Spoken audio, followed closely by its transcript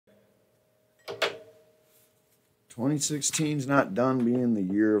2016's not done being the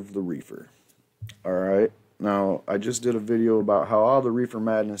year of the reefer. Alright, now I just did a video about how all the reefer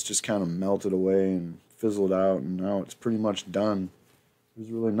madness just kind of melted away and fizzled out, and now it's pretty much done.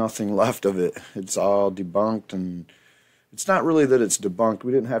 There's really nothing left of it. It's all debunked, and it's not really that it's debunked.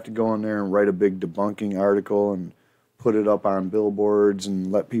 We didn't have to go in there and write a big debunking article and put it up on billboards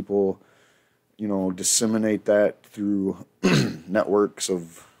and let people, disseminate that through networks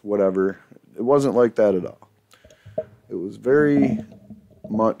of whatever. It wasn't like that at all. It was very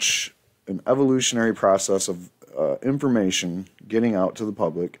much an evolutionary process of information getting out to the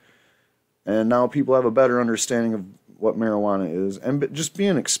public, and now people have a better understanding of what marijuana is, and just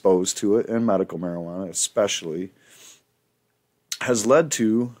being exposed to it, and medical marijuana especially, has led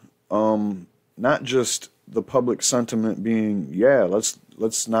to not just the public sentiment being, yeah, let's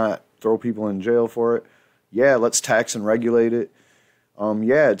not throw people in jail for it, yeah, let's tax and regulate it,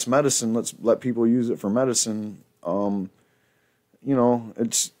 yeah, it's medicine, let's let people use it for medicine, let's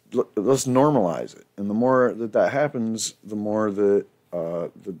normalize it. And the more that happens, the more that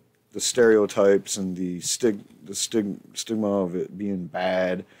the stereotypes and the stigma of it being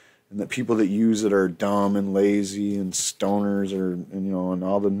bad, and that people that use it are dumb and lazy and stoners, and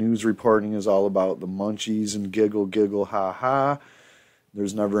all the news reporting is all about the munchies and giggle, ha ha.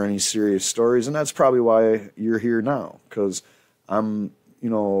 There's never any serious stories, and that's probably why you're here now, because I'm,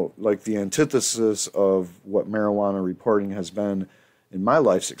 like the antithesis of what marijuana reporting has been in my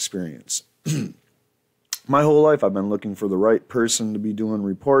life's experience. My whole life I've been looking for the right person to be doing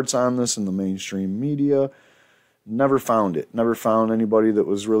reports on this in the mainstream media. Never found it. Never found anybody that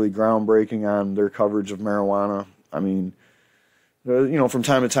was really groundbreaking on their coverage of marijuana. I mean, from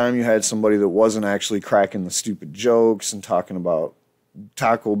time to time you had somebody that wasn't actually cracking the stupid jokes and talking about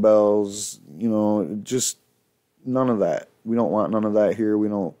Taco Bells, just none of that. We don't want none of that here. We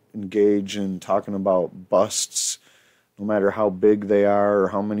don't engage in talking about busts, no matter how big they are, or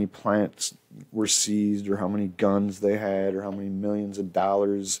how many plants were seized, or how many guns they had, or how many millions of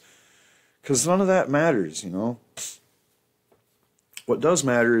dollars, because none of that matters, What does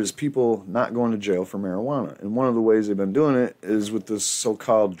matter is people not going to jail for marijuana, and one of the ways they've been doing it is with this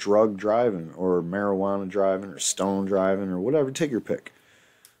so-called drug driving, or marijuana driving, or stone driving, or whatever, take your pick.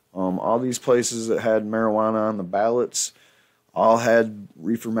 All these places that had marijuana on the ballots all had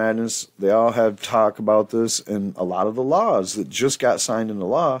reefer madness. They all have talk about this, and a lot of the laws that just got signed into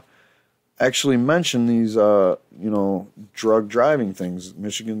law actually mention these, drug driving things.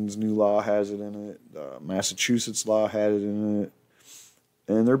 Michigan's new law has it in it. Massachusetts law had it in it.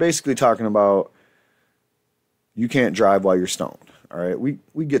 And they're basically talking about you can't drive while you're stoned. All right, we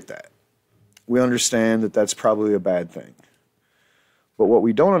get that. We understand that that's probably a bad thing. But what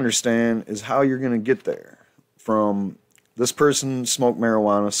we don't understand is how you're going to get there from this person smoked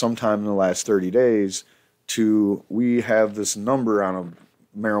marijuana sometime in the last 30 days to we have this number on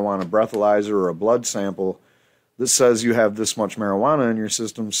a marijuana breathalyzer or a blood sample that says you have this much marijuana in your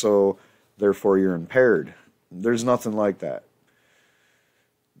system, so therefore you're impaired. There's nothing like that.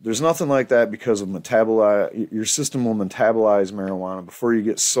 There's nothing like that because of your system will metabolize marijuana before you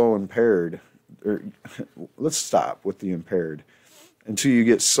get so impaired. Let's stop with the impaired until you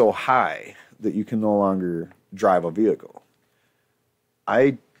get so high that you can no longer drive a vehicle.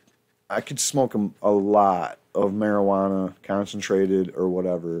 I could smoke a lot of marijuana, concentrated or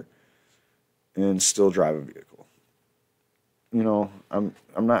whatever, and still drive a vehicle. I'm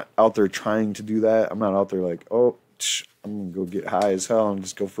not out there trying to do that. I'm not out there like, I'm going to go get high as hell and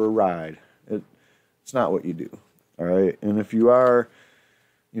just go for a ride. It's not what you do, all right? And if you are,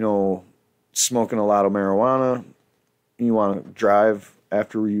 smoking a lot of marijuana, you want to drive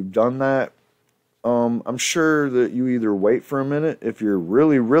after you've done that, I'm sure that you either wait for a minute if you're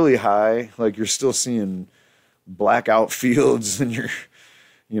really, really high, like you're still seeing blackout fields and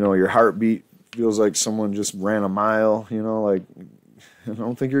your heartbeat feels like someone just ran a mile, like I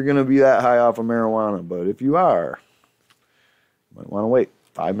don't think you're going to be that high off of marijuana, but if you are, you might want to wait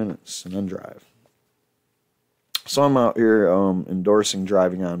 5 minutes and then drive. So I'm out here endorsing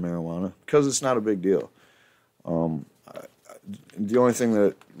driving on marijuana because it's not a big deal. The only thing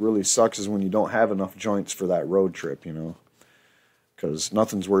that really sucks is when you don't have enough joints for that road trip, because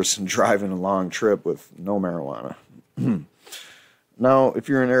nothing's worse than driving a long trip with no marijuana. Now, if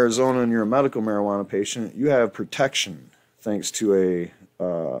you're in Arizona and you're a medical marijuana patient, you have protection thanks to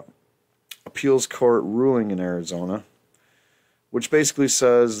a appeals court ruling in Arizona, which basically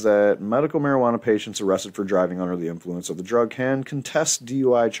says that medical marijuana patients arrested for driving under the influence of the drug can contest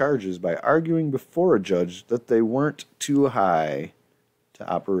DUI charges by arguing before a judge that they weren't too high to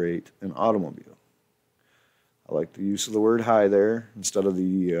operate an automobile. I like the use of the word high there instead of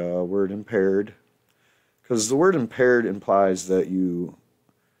the word impaired, Because the word impaired implies that you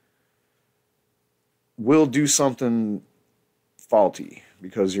will do something faulty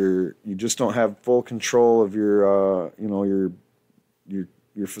because you just don't have full control of your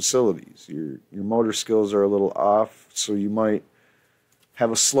your facilities. Your motor skills are a little off, so you might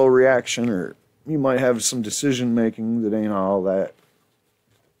have a slow reaction, or you might have some decision making that ain't all that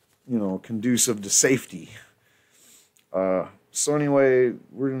conducive to safety. So anyway,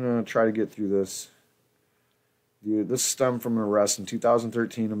 we're gonna try to get through this. This stemmed from an arrest in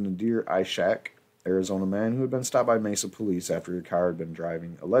 2013 of Nadir Ishak, Arizona man who had been stopped by Mesa police after a car had been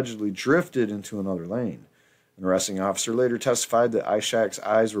driving allegedly drifted into another lane. An arresting officer later testified that Ishak's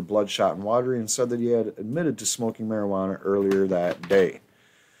eyes were bloodshot and watery and said that he had admitted to smoking marijuana earlier that day.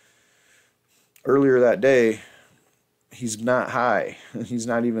 Earlier that day, he's not high. He's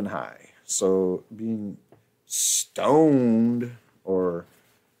not even high. So being stoned or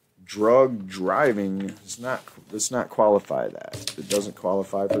drug driving does not qualify that. It doesn't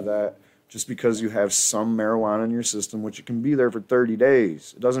qualify for that. Just because you have some marijuana in your system, which it can be there for 30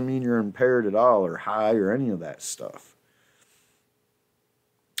 days, it doesn't mean you're impaired at all or high or any of that stuff.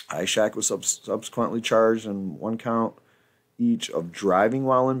 Ishak was subsequently charged on one count each of driving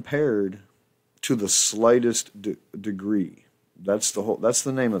while impaired to the slightest degree. That's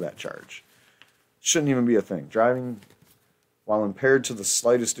the name of that charge. Shouldn't even be a thing. Driving while impaired to the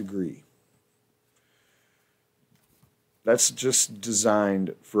slightest degree. That's just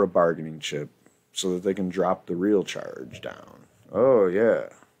designed for a bargaining chip so that they can drop the real charge down. Oh, yeah.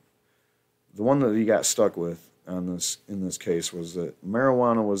 The one that he got stuck with in this case was that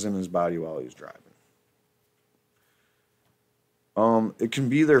marijuana was in his body while he was driving. It can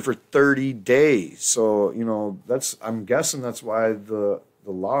be there for 30 days. So, I'm guessing that's why the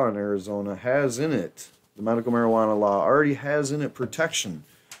law in Arizona has in it, the medical marijuana law already has in it protection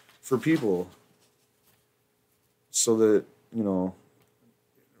for people. So that,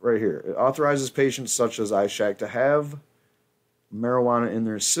 right here, it authorizes patients such as Ishak to have marijuana in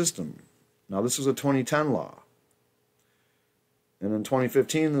their system. Now, this was a 2010 law. And in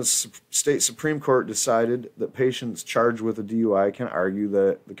 2015, the state Supreme Court decided that patients charged with a DUI can argue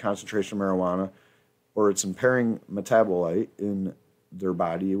that the concentration of marijuana or its impairing metabolite in their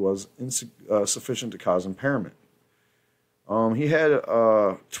body was insufficient to cause impairment. He had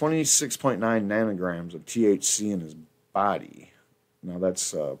 26.9 nanograms of THC in his body. Now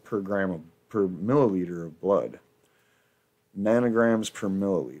that's per milliliter of blood. Nanograms per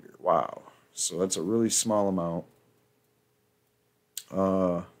milliliter. Wow. So that's a really small amount.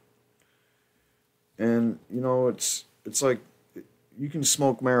 And it's like you can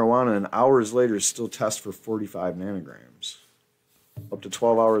smoke marijuana and hours later still test for 45 nanograms. Up to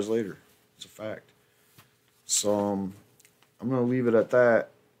 12 hours later. It's a fact. So I'm going to leave it at that.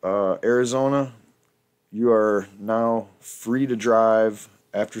 Arizona, you are now free to drive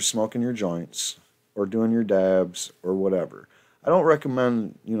after smoking your joints or doing your dabs or whatever. I don't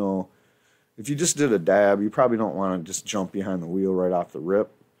recommend, if you just did a dab, you probably don't want to just jump behind the wheel right off the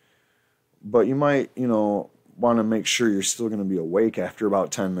rip. But you might, want to make sure you're still going to be awake after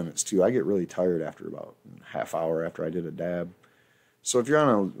about 10 minutes too. I get really tired after about a half hour after I did a dab. So if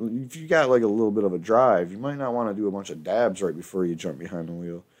you got like a little bit of a drive, you might not want to do a bunch of dabs right before you jump behind the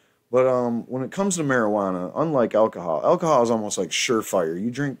wheel. But when it comes to marijuana, unlike alcohol is almost like surefire. You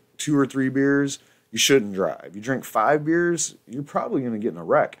drink 2 or 3 beers, you shouldn't drive. You drink 5 beers, you're probably going to get in a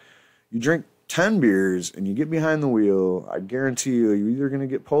wreck. You drink 10 beers and you get behind the wheel, I guarantee you're either going to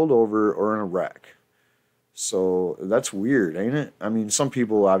get pulled over or in a wreck. So that's weird, ain't it? I mean, some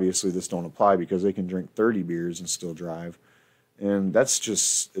people, obviously, this don't apply because they can drink 30 beers and still drive. And that's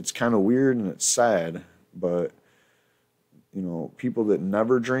just, it's kind of weird and it's sad, but, people that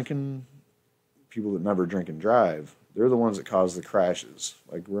never drink and drive, they're the ones that cause the crashes.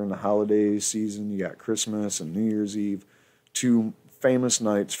 Like, we're in the holiday season, you got Christmas and New Year's Eve, 2 famous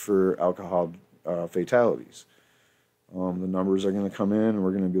nights for alcohol fatalities. The numbers are going to come in and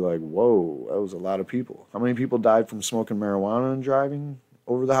we're going to be like, whoa, that was a lot of people. How many people died from smoking marijuana and driving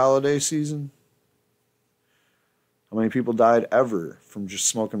over the holiday season? How many people died ever from just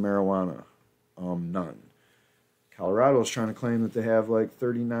smoking marijuana? None. Colorado is trying to claim that they have like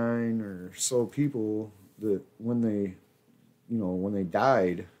 39 or so people that when they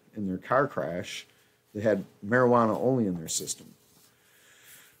died in their car crash, they had marijuana only in their system.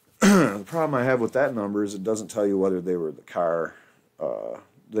 The problem I have with that number is it doesn't tell you whether they were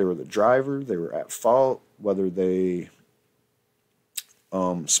they were the driver, they were at fault, whether they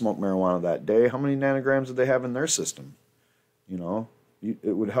smoked marijuana that day. How many nanograms did they have in their system?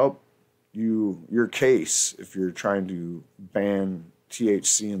 It would help your case if you're trying to ban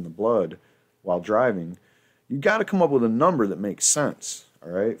THC in the blood while driving. You got to come up with a number that makes sense.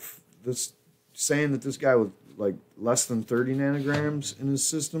 All right, this saying that this guy with like less than 30 nanograms in his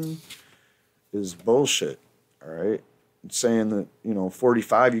system is bullshit. All right, it's saying that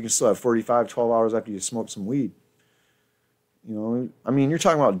 45, you can still have 45 12 hours after you smoke some weed. I mean, you're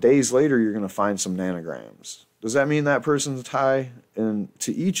talking about days later, you're going to find some nanograms. Does that mean that person's high? And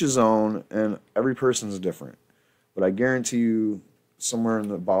to each his own, and every person's different. But I guarantee you, somewhere in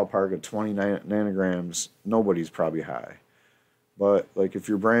the ballpark of 20 nanograms, nobody's probably high. But like if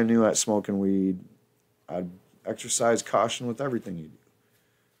you're brand new at smoking weed, I'd exercise caution with everything you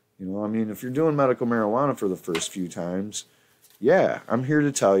do. I mean, if you're doing medical marijuana for the first few times, yeah, I'm here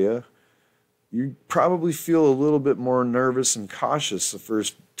to tell you, you probably feel a little bit more nervous and cautious the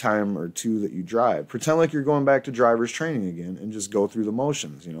first time or two that you drive. Pretend like you're going back to driver's training again and just go through the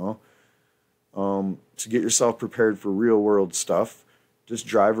motions, to get yourself prepared for real world stuff. Just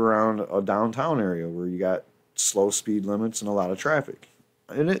drive around a downtown area where you got slow speed limits and a lot of traffic.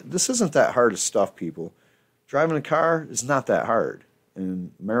 And this isn't that hard of stuff, people. Driving a car is not that hard,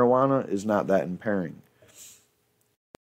 and marijuana is not that impairing.